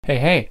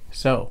Hey,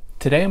 so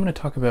today I'm going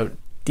to talk about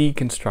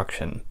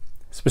deconstruction,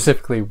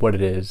 specifically what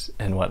it is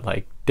and what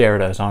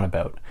Derrida is on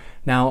about.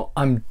 Now,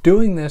 I'm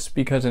doing this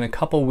because in a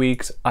couple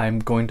weeks I'm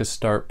going to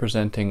start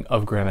presenting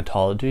Of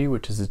Grammatology,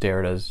 which is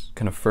Derrida's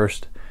kind of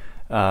first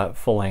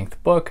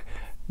full-length book,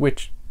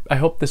 which I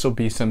hope this will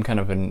be some kind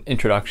of an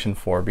introduction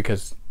for,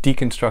 because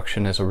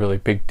deconstruction is a really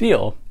big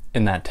deal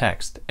in that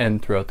text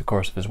and throughout the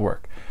course of his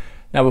work.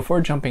 Now,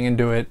 before jumping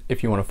into it,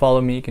 if you want to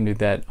follow me, you can do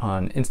that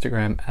on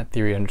Instagram at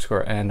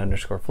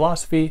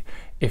theory_and_philosophy.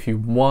 If you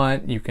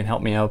want, you can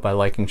help me out by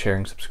liking,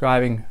 sharing,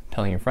 subscribing,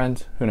 telling your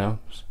friends. Who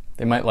knows?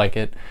 They might like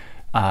it.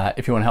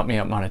 If you want to help me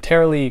out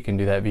monetarily, you can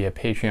do that via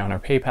Patreon or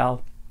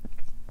PayPal.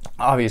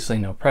 Obviously,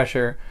 no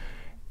pressure.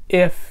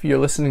 If you're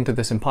listening to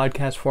this in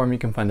podcast form, you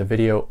can find the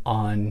video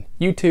on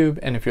YouTube.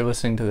 And if you're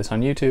listening to this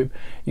on YouTube,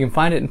 you can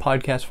find it in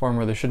podcast form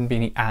where there shouldn't be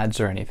any ads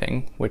or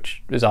anything,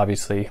 which is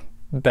obviously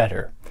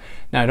better.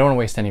 Now, I don't want to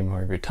waste any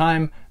more of your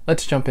time.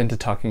 Let's jump into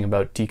talking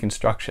about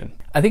deconstruction.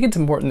 I think it's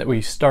important that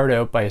we start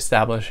out by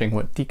establishing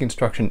what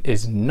deconstruction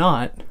is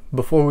not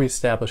before we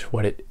establish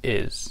what it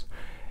is.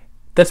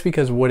 That's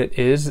because what it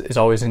is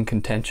always in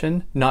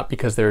contention, not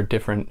because there are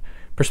different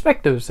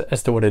perspectives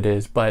as to what it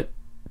is, but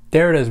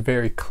Derrida is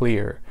very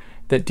clear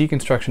that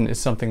deconstruction is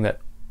something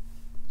that,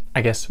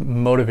 I guess,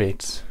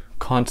 motivates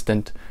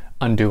constant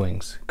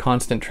undoings,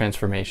 constant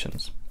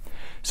transformations.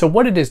 So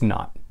what it is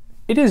not.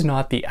 It is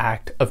not the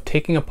act of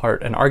taking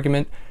apart an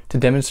argument to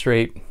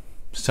demonstrate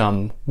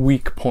some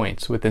weak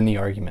points within the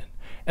argument,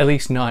 at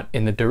least not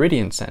in the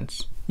Derridian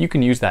sense. You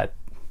can use that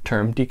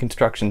term,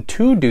 deconstruction,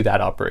 to do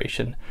that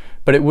operation,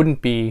 but it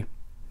wouldn't be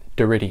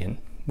Derridian.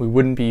 We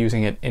wouldn't be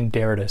using it in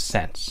Derrida's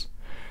sense.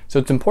 So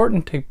it's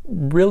important to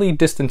really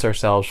distance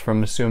ourselves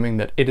from assuming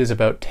that it is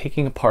about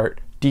taking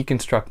apart,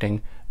 deconstructing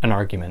an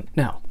argument.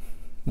 Now,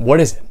 what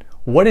is it?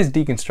 What is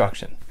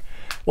deconstruction?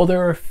 Well,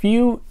 there are a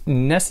few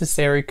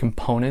necessary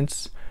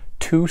components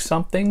to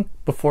something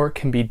before it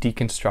can be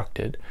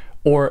deconstructed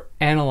or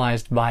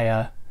analyzed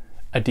via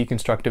a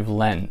deconstructive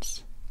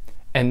lens.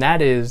 And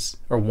that is,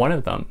 or one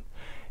of them,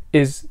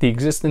 is the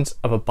existence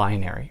of a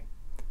binary.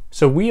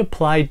 So we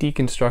apply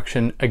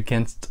deconstruction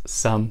against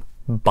some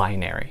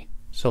binary.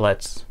 So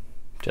let's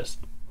just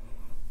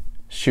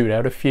shoot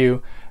out a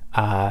few.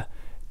 The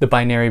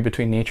binary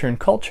between nature and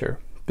culture,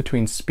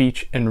 between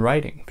speech and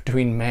writing,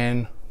 between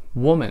man,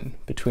 woman,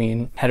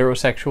 between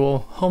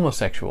heterosexual,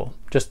 homosexual,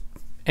 just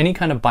any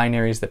kind of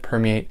binaries that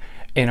permeate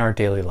in our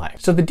daily life.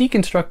 So the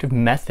deconstructive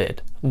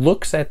method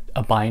looks at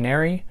a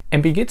binary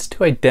and begins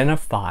to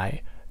identify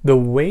the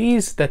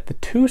ways that the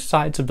two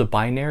sides of the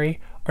binary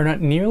are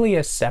not nearly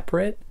as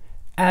separate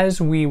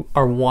as we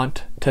are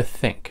wont to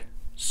think.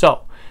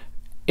 So,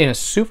 in a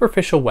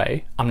superficial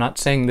way, I'm not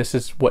saying this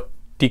is what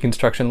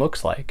deconstruction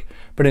looks like,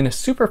 but in a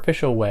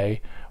superficial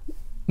way,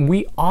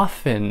 we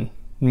often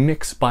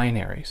mix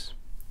binaries.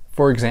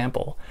 For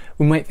example,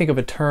 we might think of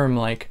a term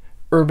like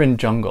urban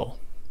jungle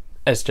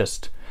as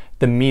just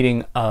the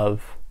meeting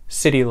of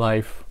city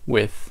life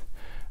with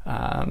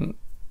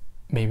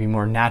maybe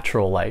more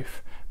natural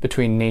life,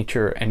 between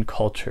nature and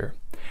culture.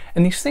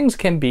 And these things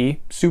can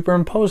be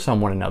superimposed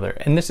on one another.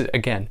 And this,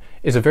 again,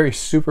 is a very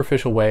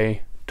superficial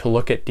way to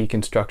look at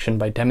deconstruction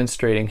by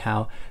demonstrating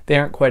how they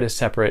aren't quite as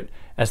separate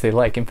as they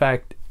like. In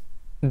fact,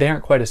 they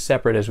aren't quite as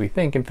separate as we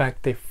think. In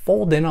fact, they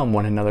fold in on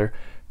one another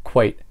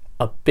quite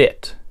a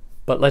bit.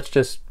 But let's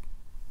just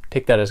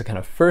take that as a kind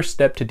of first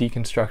step to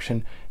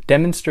deconstruction,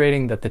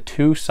 demonstrating that the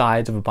two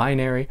sides of a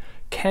binary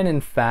can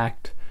in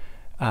fact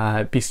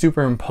be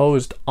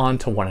superimposed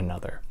onto one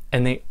another,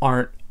 and they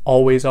aren't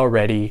always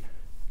already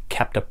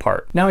kept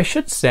apart. Now, I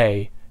should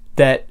say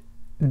that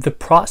the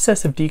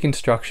process of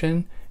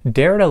deconstruction,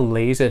 Derrida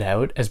lays it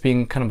out as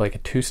being kind of like a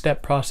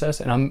two-step process,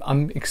 and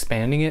I'm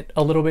expanding it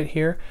a little bit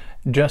here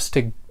just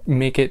to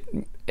make it,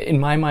 in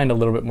my mind, a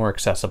little bit more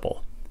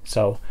accessible.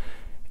 So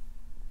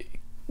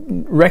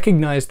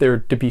recognize there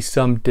to be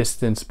some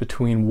distance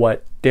between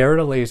what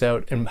Derrida lays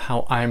out and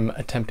how I'm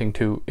attempting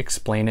to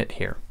explain it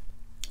here.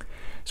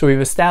 So we've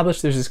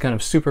established there's this kind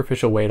of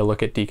superficial way to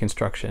look at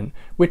deconstruction,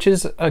 which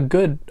is a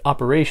good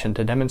operation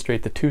to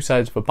demonstrate the two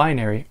sides of a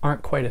binary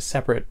aren't quite as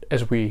separate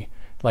as we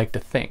like to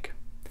think.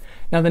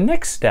 Now, the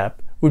next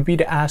step would be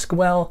to ask,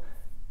 well,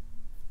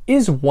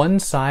 is one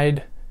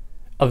side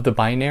of the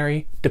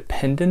binary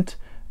dependent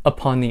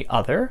upon the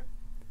other?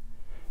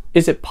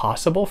 Is it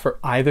possible for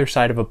either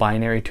side of a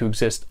binary to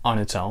exist on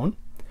its own?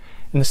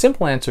 And the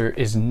simple answer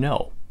is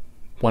no.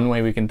 One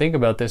way we can think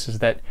about this is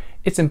that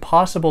it's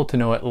impossible to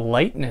know what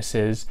lightness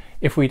is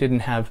if we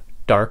didn't have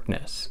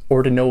darkness,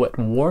 or to know what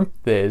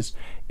warmth is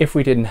if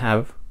we didn't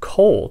have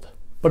cold.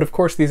 But of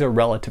course, these are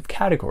relative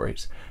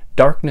categories.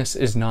 Darkness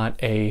is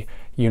not a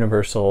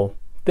universal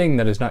thing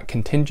that is not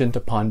contingent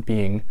upon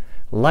being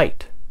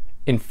light.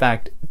 In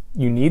fact,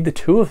 you need the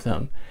two of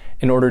them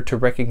in order to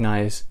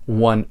recognize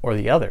one or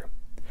the other.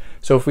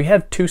 So if we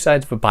have two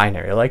sides of a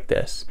binary like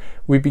this,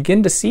 we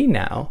begin to see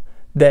now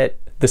that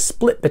the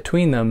split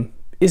between them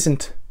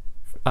isn't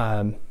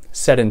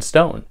set in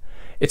stone.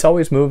 It's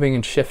always moving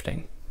and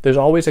shifting. There's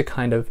always a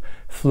kind of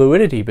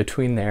fluidity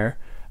between there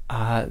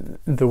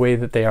the way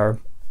that they are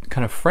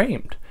kind of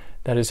framed.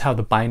 That is how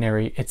the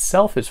binary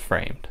itself is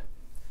framed.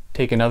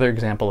 Take another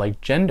example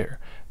like gender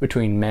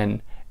between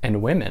men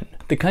and women.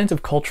 The kinds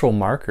of cultural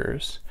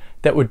markers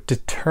that would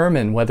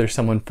determine whether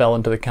someone fell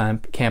into the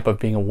camp of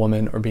being a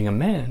woman or being a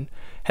man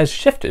has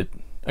shifted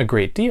a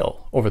great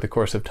deal over the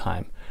course of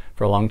time.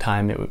 For a long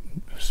time, it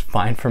was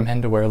fine for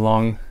men to wear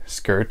long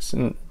skirts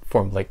and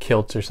formed like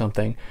kilts or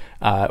something.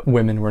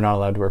 Women were not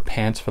allowed to wear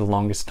pants for the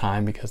longest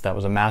time because that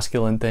was a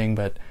masculine thing,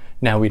 but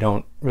now we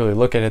don't really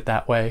look at it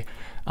that way.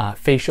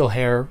 Facial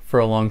hair for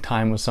a long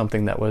time was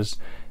something that was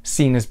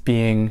seen as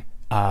being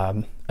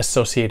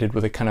associated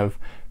with a kind of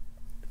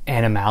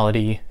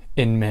animality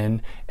in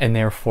men, and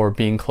therefore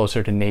being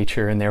closer to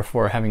nature, and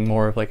therefore having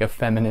more of like a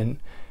feminine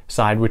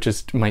side,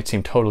 which might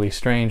seem totally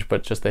strange,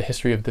 but just the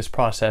history of this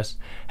process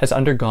has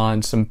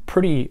undergone some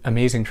pretty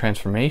amazing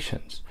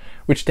transformations,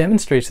 which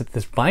demonstrates that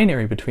this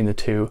binary between the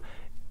two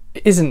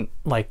isn't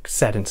like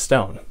set in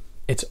stone.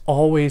 It's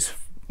always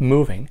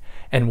moving,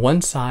 and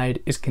one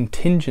side is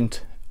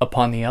contingent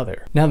upon the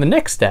other. Now, the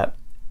next step,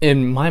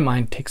 in my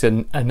mind, takes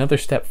another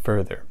step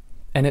further,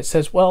 and it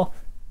says, well,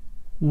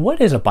 what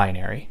is a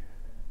binary?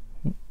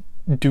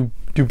 Do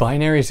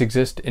binaries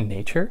exist in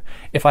nature?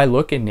 If I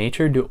look in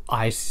nature, do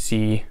I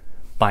see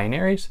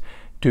binaries?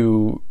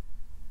 Do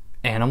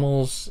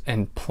animals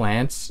and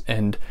plants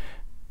and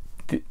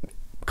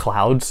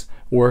clouds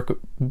work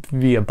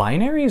via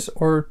binaries,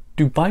 or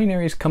do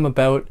binaries come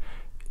about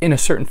in a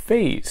certain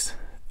phase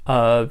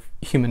of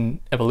human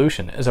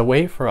evolution as a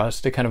way for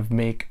us to kind of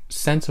make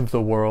sense of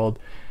the world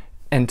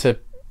and to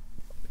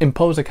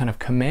impose a kind of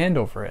command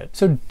over it?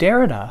 So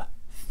Derrida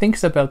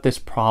thinks about this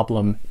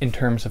problem in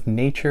terms of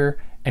nature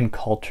and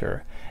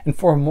culture. And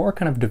for a more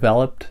kind of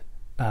developed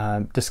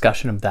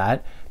discussion of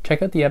that,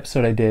 check out the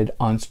episode I did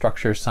on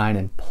structure, sign,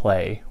 and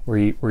play,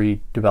 where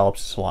he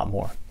develops this a lot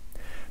more.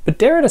 But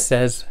Derrida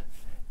says,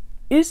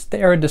 is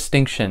there a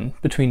distinction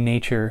between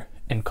nature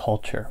and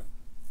culture?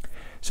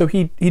 So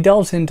he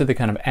delves into the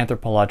kind of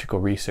anthropological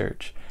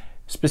research,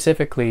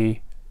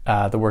 specifically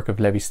the work of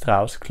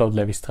Lévi-Strauss, Claude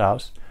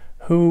Lévi-Strauss,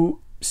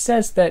 who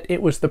says that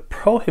it was the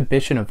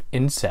prohibition of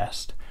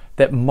incest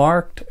that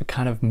marked a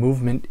kind of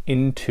movement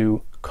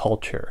into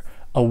culture,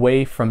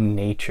 away from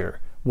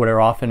nature, what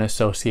are often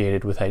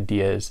associated with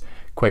ideas,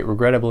 quite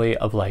regrettably,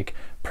 of like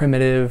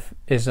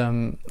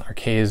primitivism,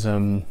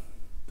 archaism,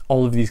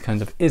 all of these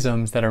kinds of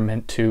isms that are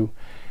meant to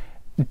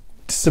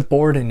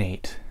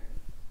subordinate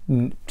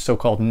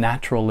so-called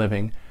natural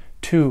living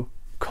to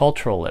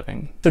cultural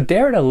living. So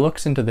Derrida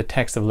looks into the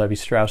text of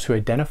Lévi-Strauss, who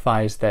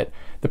identifies that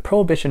the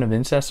prohibition of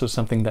incest was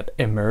something that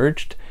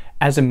emerged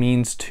as a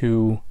means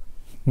to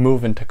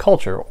move into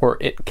culture, or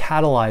it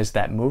catalyzed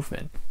that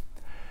movement.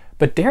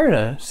 But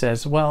Derrida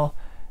says, well,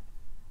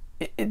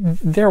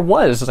 there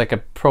was like a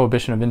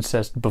prohibition of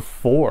incest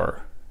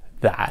before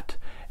that,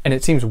 and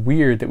it seems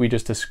weird that we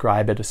just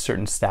describe it a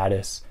certain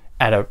status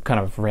at a kind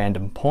of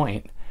random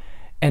point.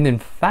 And in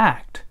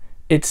fact,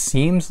 it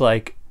seems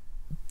like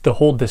the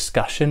whole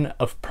discussion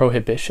of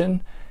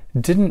prohibition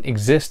didn't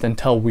exist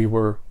until we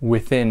were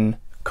within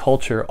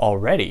culture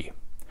already.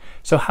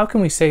 So how can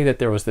we say that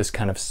there was this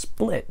kind of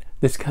split,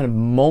 this kind of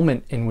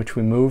moment in which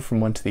we moved from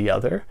one to the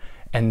other,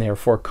 and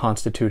therefore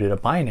constituted a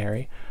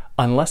binary,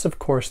 unless, of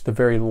course, the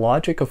very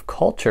logic of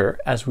culture,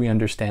 as we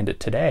understand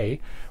it today,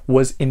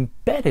 was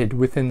embedded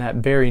within that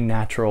very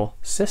natural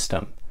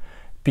system?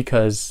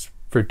 Because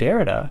for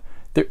Derrida,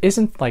 there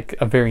isn't like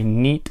a very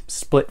neat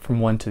split from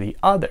one to the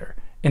other.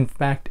 In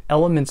fact,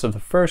 elements of the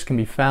first can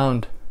be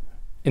found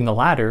in the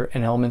latter,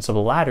 and elements of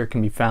the latter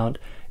can be found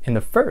in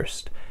the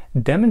first,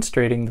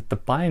 demonstrating that the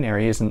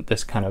binary isn't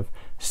this kind of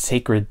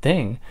sacred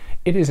thing.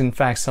 It is in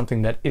fact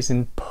something that is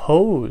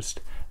imposed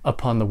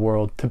upon the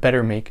world to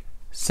better make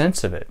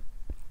sense of it.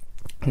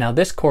 Now,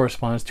 this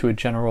corresponds to a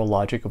general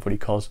logic of what he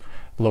calls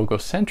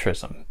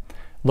logocentrism.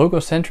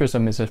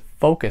 Logocentrism is a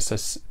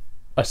focus,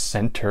 a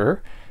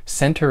center,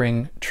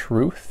 centering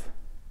truth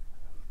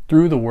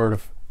through the word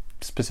of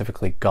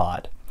specifically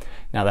God.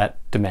 Now, that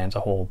demands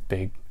a whole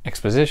big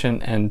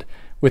exposition, and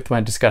with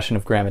my discussion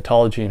of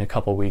grammatology in a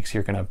couple weeks,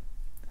 you're going to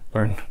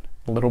learn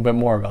a little bit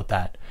more about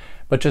that.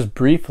 But just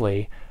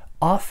briefly,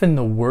 often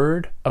the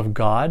word of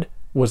God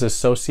was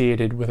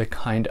associated with a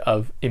kind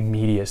of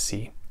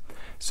immediacy.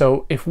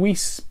 So if we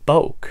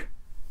spoke,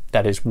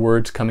 that is,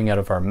 words coming out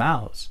of our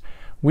mouths,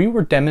 we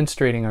were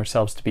demonstrating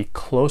ourselves to be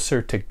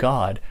closer to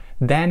God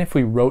than if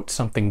we wrote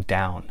something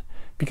down.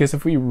 Because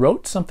if we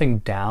wrote something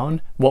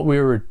down, what we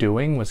were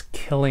doing was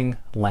killing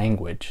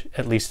language,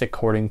 at least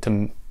according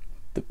to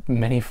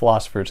many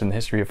philosophers in the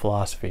history of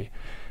philosophy.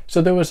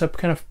 So there was a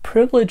kind of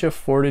privilege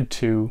afforded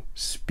to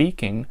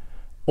speaking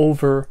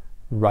over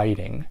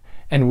writing.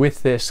 And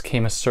with this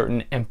came a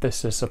certain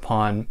emphasis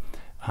upon,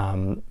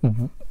 a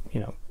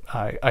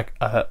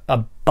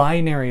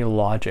binary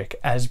logic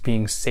as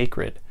being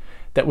sacred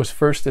that was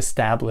first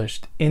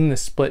established in the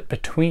split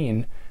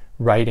between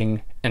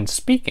writing and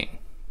speaking.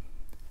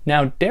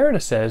 Now,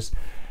 Derrida says,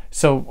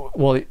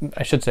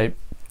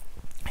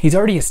 he's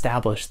already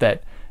established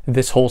that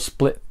this whole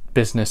split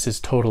business is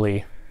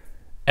totally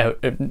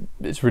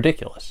it's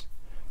ridiculous.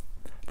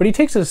 But he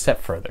takes it a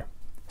step further.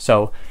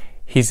 So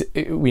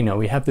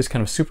we have this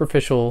kind of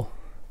superficial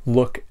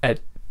look at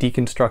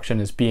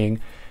deconstruction as being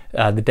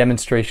the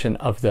demonstration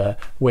of the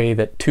way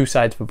that two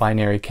sides of a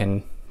binary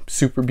can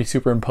be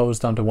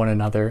superimposed onto one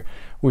another.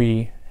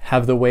 We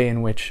have the way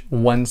in which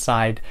one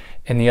side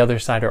and the other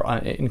side are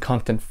in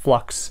constant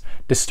flux,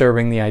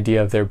 disturbing the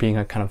idea of there being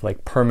a kind of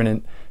like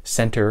permanent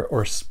center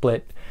or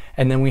split.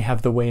 And then we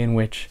have the way in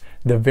which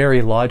the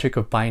very logic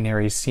of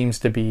binaries seems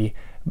to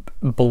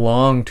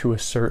belong to a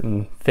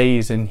certain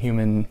phase in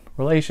human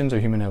relations or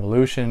human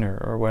evolution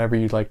or whatever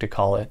you'd like to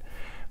call it.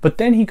 But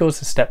then he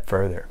goes a step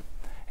further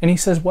and he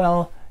says,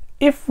 well,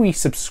 if we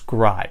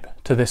subscribe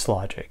to this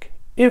logic,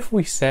 if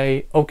we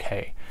say,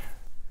 okay,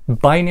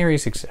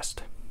 binaries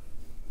exist,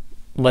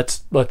 let's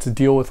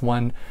deal with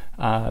one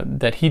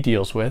that he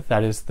deals with,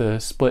 that is the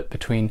split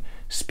between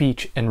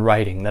speech and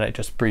writing that I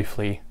just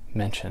briefly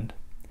mentioned.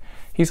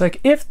 He's like,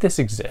 if this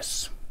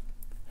exists,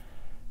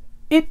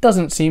 it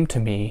doesn't seem to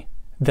me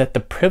that the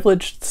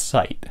privileged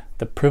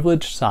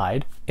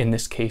side, in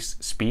this case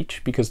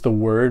speech, because the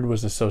word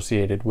was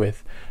associated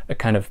with a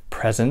kind of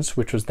presence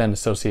which was then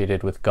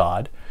associated with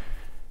God.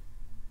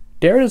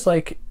 Derrida's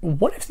like,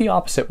 what if the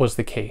opposite was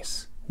the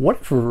case?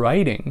 What if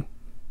writing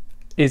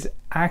is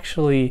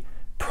actually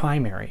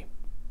primary?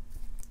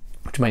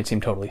 Which might seem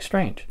totally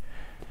strange.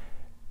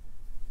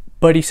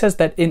 But he says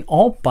that in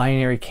all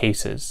binary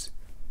cases,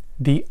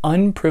 the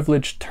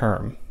unprivileged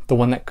term, the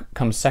one that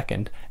comes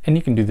second, and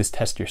you can do this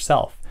test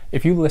yourself.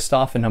 If you list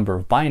off a number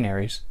of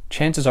binaries,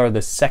 chances are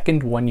the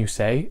second one you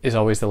say is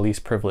always the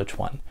least privileged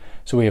one.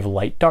 So we have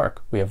light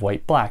dark, we have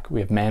white black, we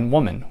have man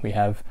woman, we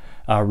have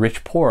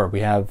rich poor,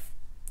 we have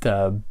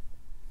the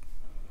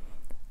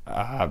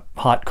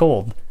hot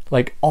cold.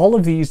 Like all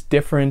of these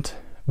different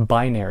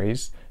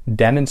binaries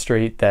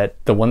demonstrate that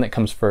the one that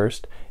comes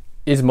first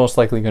is most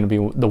likely going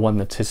to be the one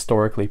that's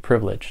historically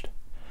privileged.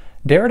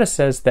 Derrida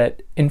says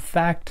that, in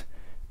fact,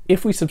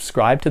 if we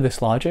subscribe to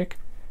this logic,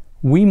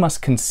 we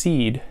must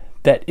concede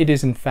that it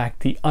is in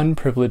fact the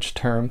unprivileged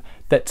term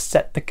that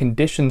set the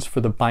conditions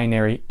for the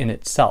binary in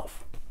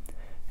itself.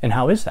 And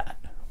how is that?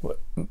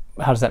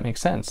 How does that make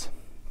sense?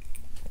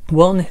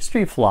 Well, in the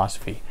history of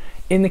philosophy,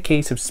 in the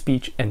case of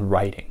speech and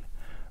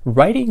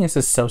writing is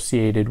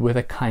associated with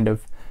a kind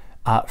of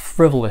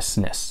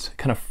frivolousness,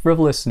 kind of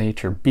frivolous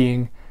nature,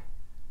 being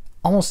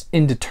almost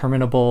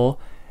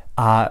indeterminable,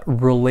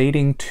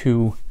 relating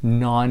to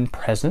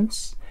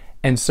non-presence.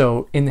 And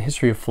so in the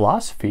history of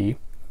philosophy,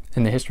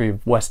 in the history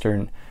of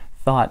Western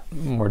thought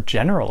more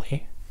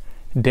generally,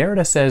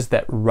 Derrida says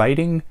that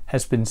writing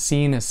has been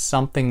seen as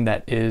something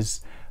that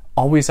is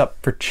always up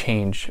for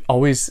change,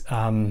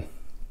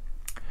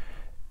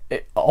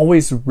 it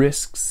always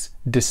risks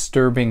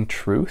disturbing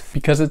truth,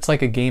 because it's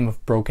like a game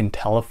of broken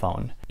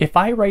telephone. If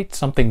I write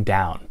something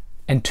down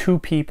and two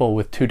people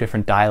with two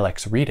different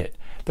dialects read it,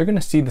 they're going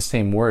to see the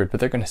same word,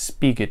 but they're going to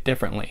speak it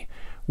differently.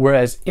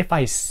 Whereas if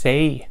I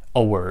say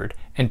a word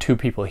and two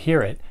people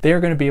hear it, they're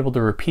going to be able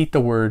to repeat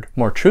the word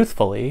more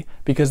truthfully,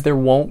 because there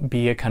won't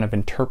be a kind of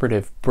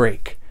interpretive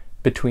break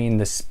between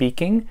the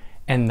speaking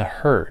and the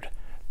heard,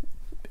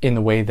 in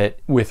the way that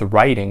with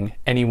writing,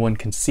 anyone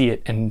can see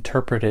it and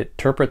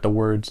interpret the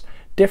words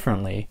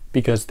differently,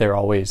 because they're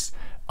always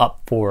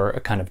up for a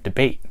kind of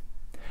debate.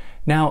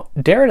 Now,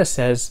 Derrida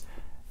says,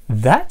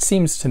 that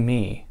seems to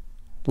me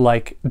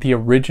like the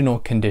original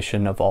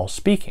condition of all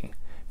speaking,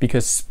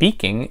 because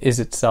speaking is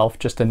itself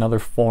just another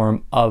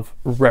form of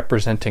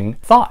representing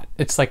thought.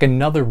 It's like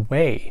another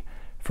way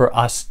for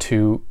us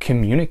to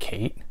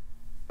communicate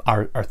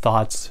our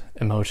thoughts,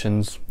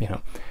 emotions,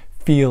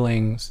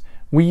 feelings.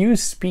 We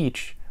use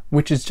speech,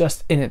 which is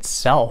just in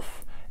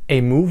itself a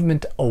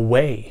movement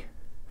away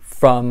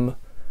from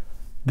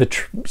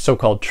the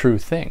so-called true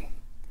thing.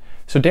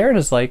 So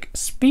Derrida's like,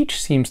 speech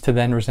seems to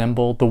then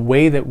resemble the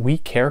way that we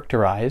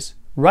characterize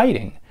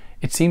writing.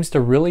 It seems to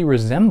really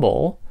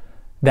resemble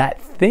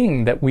that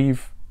thing that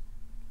we've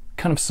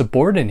kind of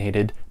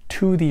subordinated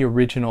to the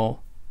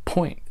original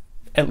point,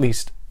 at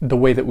least the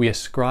way that we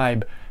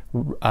ascribe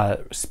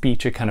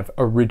speech a kind of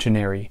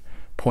originary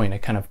point, a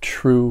kind of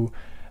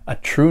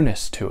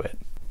trueness to it.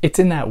 It's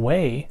in that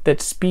way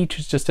that speech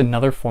is just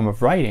another form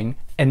of writing,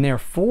 and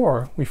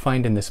therefore we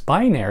find in this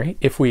binary,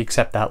 if we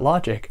accept that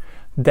logic,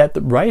 that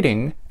the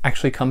writing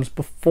actually comes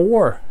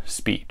before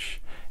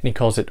speech. And he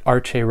calls it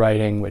arche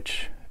writing,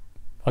 which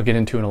I'll get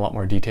into in a lot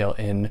more detail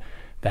in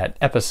that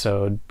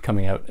episode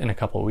coming out in a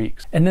couple of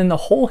weeks. And then the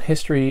whole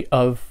history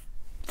of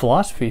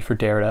philosophy for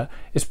Derrida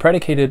is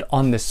predicated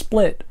on this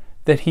split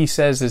that he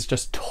says is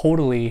just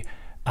totally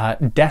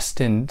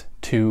destined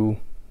to,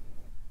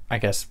 I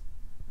guess,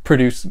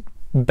 produce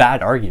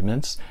bad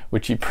arguments,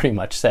 which he pretty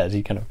much says.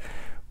 He kind of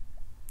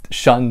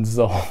shuns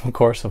the whole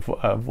course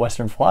of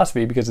Western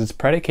philosophy because it's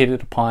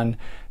predicated upon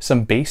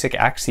some basic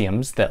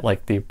axioms that,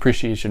 like the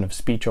appreciation of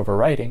speech over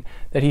writing,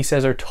 that he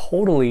says are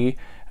totally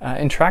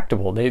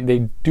intractable.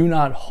 They do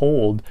not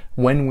hold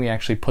when we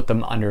actually put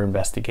them under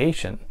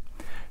investigation.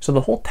 So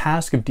the whole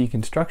task of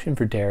deconstruction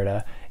for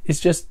Derrida is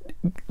just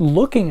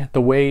looking at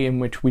the way in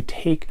which we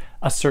take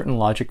a certain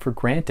logic for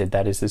granted,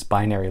 that is this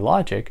binary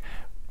logic,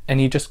 and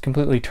he just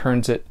completely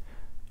turns it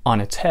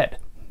on its head.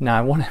 Now,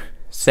 I want to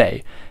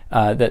say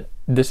that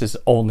this is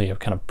only a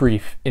kind of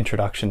brief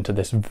introduction to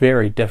this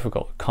very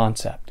difficult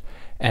concept,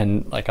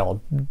 and like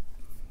I'll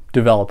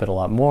develop it a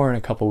lot more in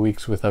a couple of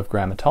weeks with Of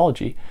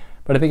Grammatology,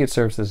 but I think it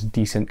serves as a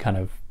decent kind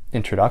of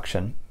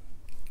introduction.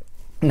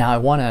 Now, I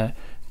want to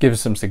give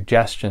some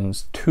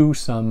suggestions to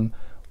some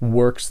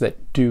works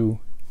that do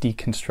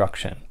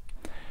deconstruction.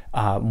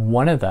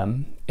 One of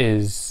them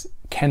is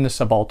Can the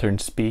Subaltern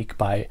Speak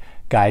by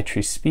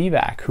Gayatri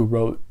Spivak, who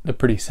wrote the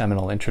pretty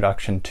seminal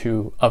introduction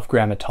to Of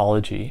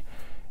Grammatology.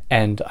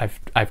 And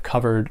I've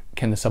covered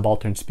Can the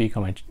Subaltern Speak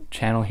on my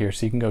channel here,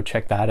 so you can go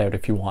check that out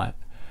if you want.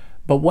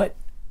 But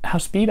how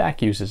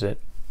Spivak uses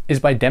it is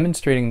by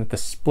demonstrating that the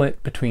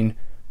split between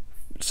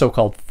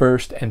so-called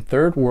first and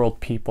third world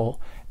people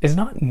is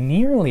not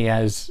nearly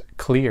as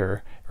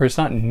clear, or it's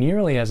not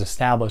nearly as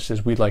established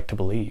as we'd like to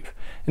believe.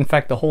 In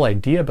fact, the whole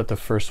idea about the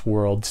first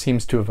world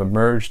seems to have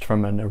emerged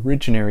from an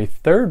originary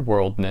third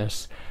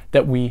worldness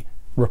that we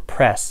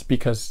repress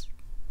because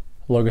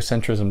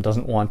logocentrism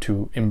doesn't want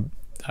to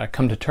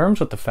come to terms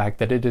with the fact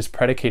that it is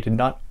predicated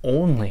not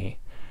only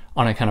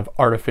on a kind of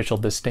artificial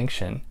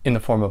distinction in the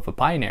form of a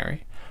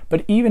binary,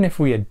 but even if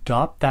we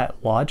adopt that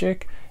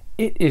logic,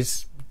 it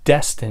is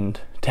destined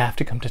to have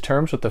to come to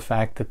terms with the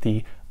fact that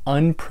the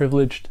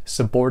unprivileged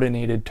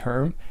subordinated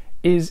term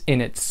is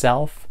in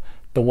itself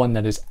the one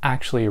that is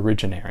actually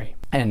originary.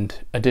 And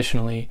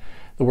additionally,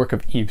 the work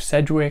of Eve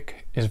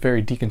Sedgwick is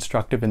very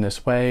deconstructive in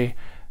this way,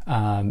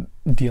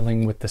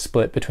 dealing with the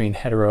split between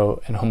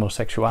hetero and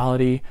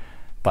homosexuality,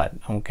 but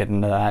I won't get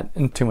into that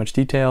in too much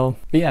detail.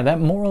 But yeah,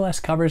 that more or less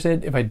covers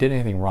it. If I did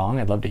anything wrong,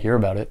 I'd love to hear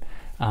about it.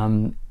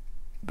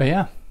 But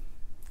yeah,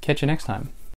 catch you next time.